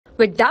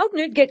With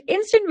Doubtnut, get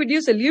instant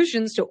video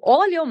solutions to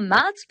all your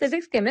maths,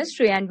 physics,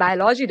 chemistry, and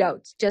biology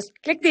doubts. Just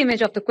click the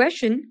image of the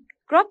question,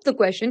 crop the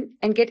question,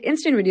 and get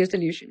instant video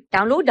solution.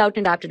 Download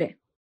Doubtnut app today.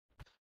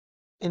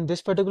 In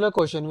this particular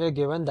question, we are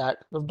given that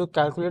we have to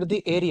calculate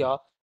the area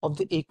of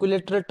the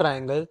equilateral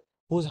triangle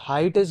whose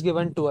height is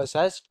given to us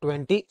as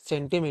 20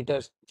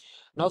 centimeters.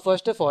 Now,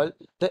 first of all,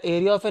 the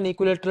area of an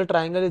equilateral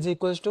triangle is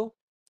equals to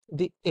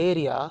the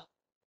area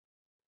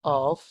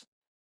of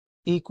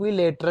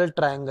equilateral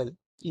triangle.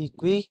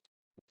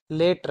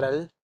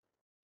 Equilateral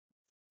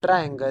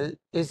triangle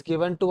is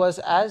given to us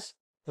as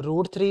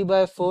root 3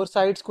 by 4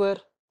 side square,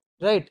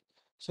 right?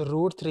 So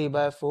root 3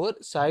 by 4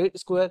 side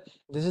square.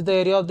 This is the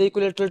area of the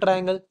equilateral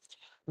triangle.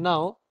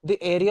 Now, the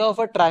area of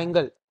a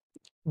triangle,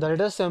 that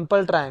is a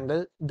simple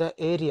triangle, the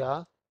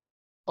area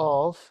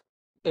of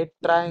a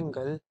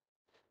triangle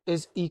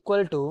is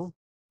equal to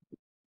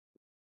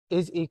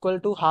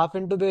half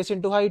into base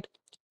into height.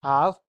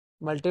 Half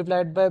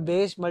multiplied by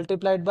base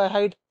multiplied by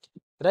height,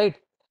 right?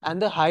 And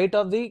the height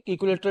of the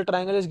equilateral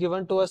triangle is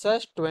given to us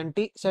as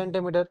 20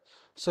 centimeter.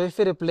 So if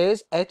we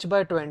replace h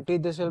by 20,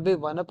 this will be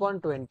 1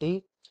 upon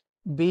 20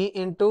 b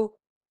into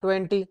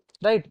 20,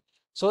 right?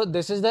 So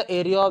this is the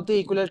area of the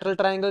equilateral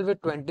triangle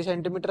with 20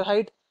 centimeter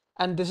height,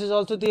 and this is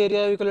also the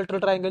area of equilateral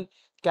triangle.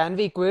 Can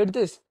we equate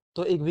this?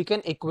 So we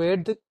can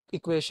equate the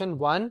equation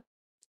 1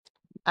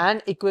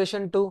 and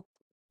equation 2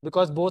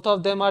 because both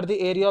of them are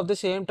the area of the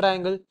same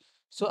triangle.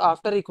 So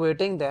after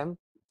equating them,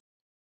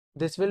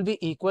 this will be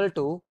equal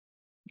to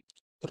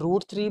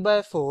root 3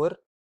 by 4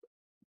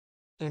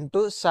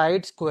 into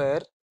side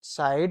square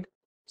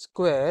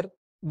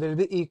will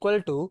be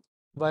equal to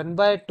 1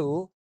 by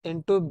 2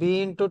 into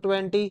b into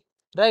 20,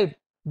 right?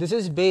 This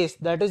is base,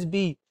 that is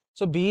b.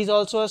 So b is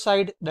also a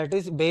side, that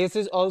is base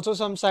is also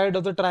some side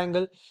of the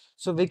triangle.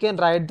 So we can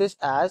write this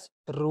as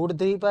root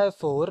 3 by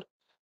 4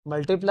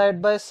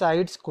 multiplied by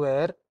side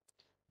square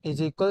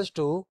is equals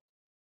to,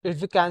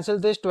 if we cancel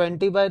this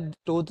 20 by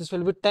 2, this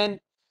will be 10.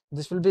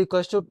 This will be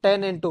equals to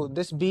 10 into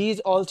this b is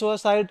also a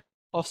side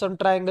of some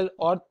triangle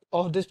or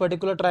of this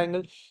particular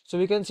triangle. So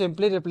we can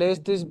simply replace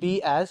this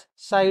b as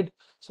side.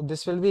 So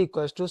this will be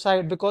equals to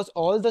side because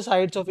all the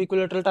sides of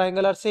equilateral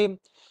triangle are same.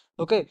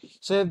 Okay,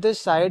 so if this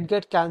side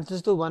get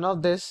cancels to one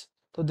of this,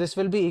 so this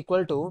will be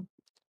equal to,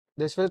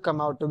 this will come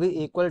out to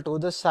be equal to,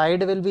 the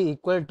side will be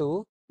equal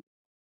to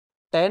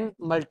 10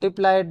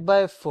 multiplied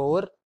by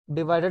 4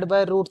 divided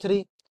by root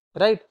 3,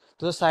 right?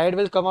 So the side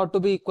will come out to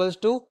be equals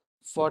to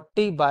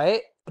 40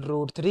 by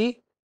root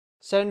 3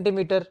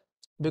 centimeter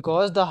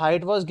because the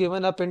height was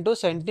given up into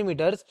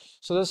centimeters.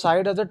 So the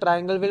side of the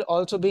triangle will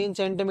also be in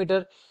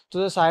centimeter.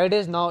 So the side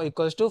is now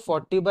equals to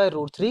 40 by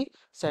root 3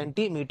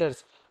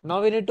 centimeters.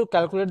 Now we need to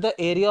calculate the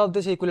area of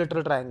this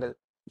equilateral triangle.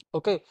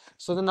 Okay,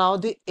 so now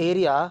the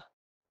area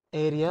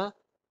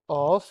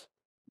of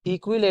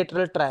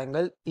equilateral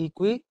triangle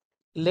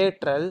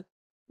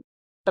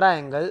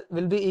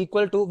will be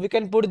equal to, we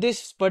can put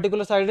this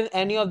particular side in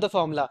any of the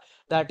formula,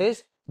 that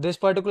is this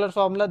particular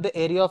formula, the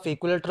area of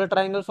equilateral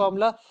triangle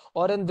formula,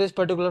 or in this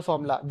particular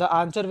formula. The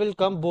answer will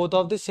come both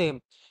of the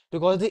same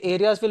because the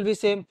areas will be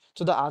same,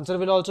 so the answer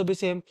will also be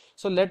same.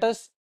 So let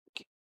us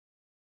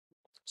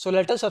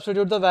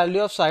substitute the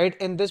value of side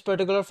in this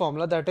particular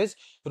formula, that is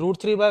root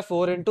 3 by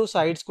 4 into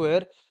side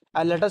square,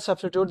 and let us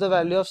substitute the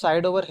value of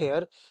side over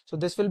here. So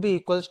this will be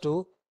equals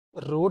to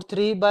root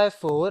 3 by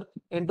 4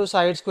 into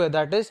side square,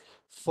 that is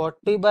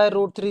 40 by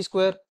root 3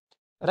 square,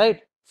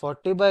 right?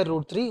 40 by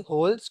root 3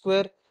 whole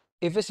square.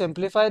 If we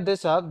simplify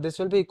this up, this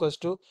will be equals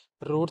to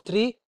root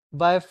 3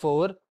 by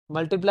 4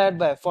 multiplied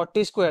by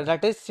 40 square,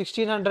 that is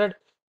 1600,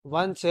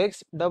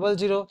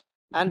 1600,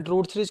 and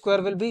root 3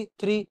 square will be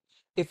 3.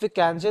 If we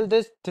cancel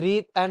this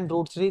 3 and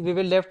root 3, we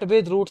will left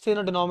with root 3 in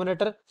the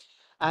denominator.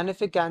 And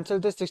if we cancel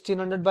this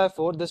 1600 by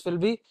 4, this will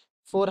be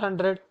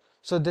 400.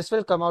 So this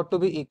will come out to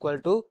be equal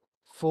to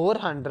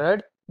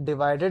 400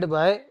 divided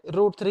by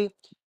root 3.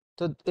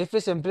 So if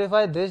we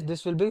simplify this,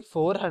 this will be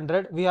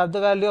 400. We have the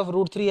value of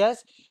root 3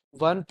 as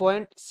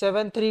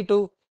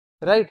 1.732,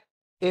 right?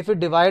 If we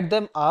divide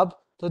them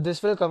up, so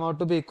this will come out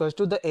to be equals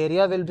to, the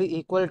area will be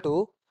equal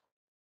to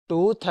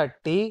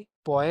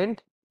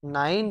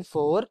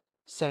 230.94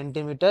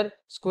 centimeter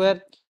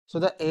square. So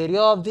the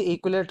area of the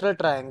equilateral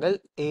triangle,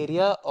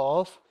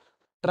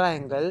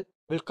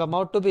 will come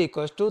out to be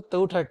equals to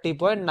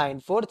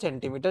 230.94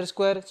 centimeter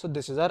square. So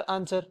this is our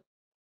answer.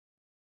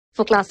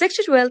 For class 6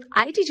 to 12,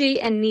 IIT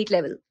JEE and NEET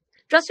level.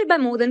 Trusted by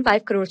more than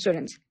 5 crore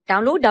students.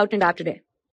 Download Doubtnut app today.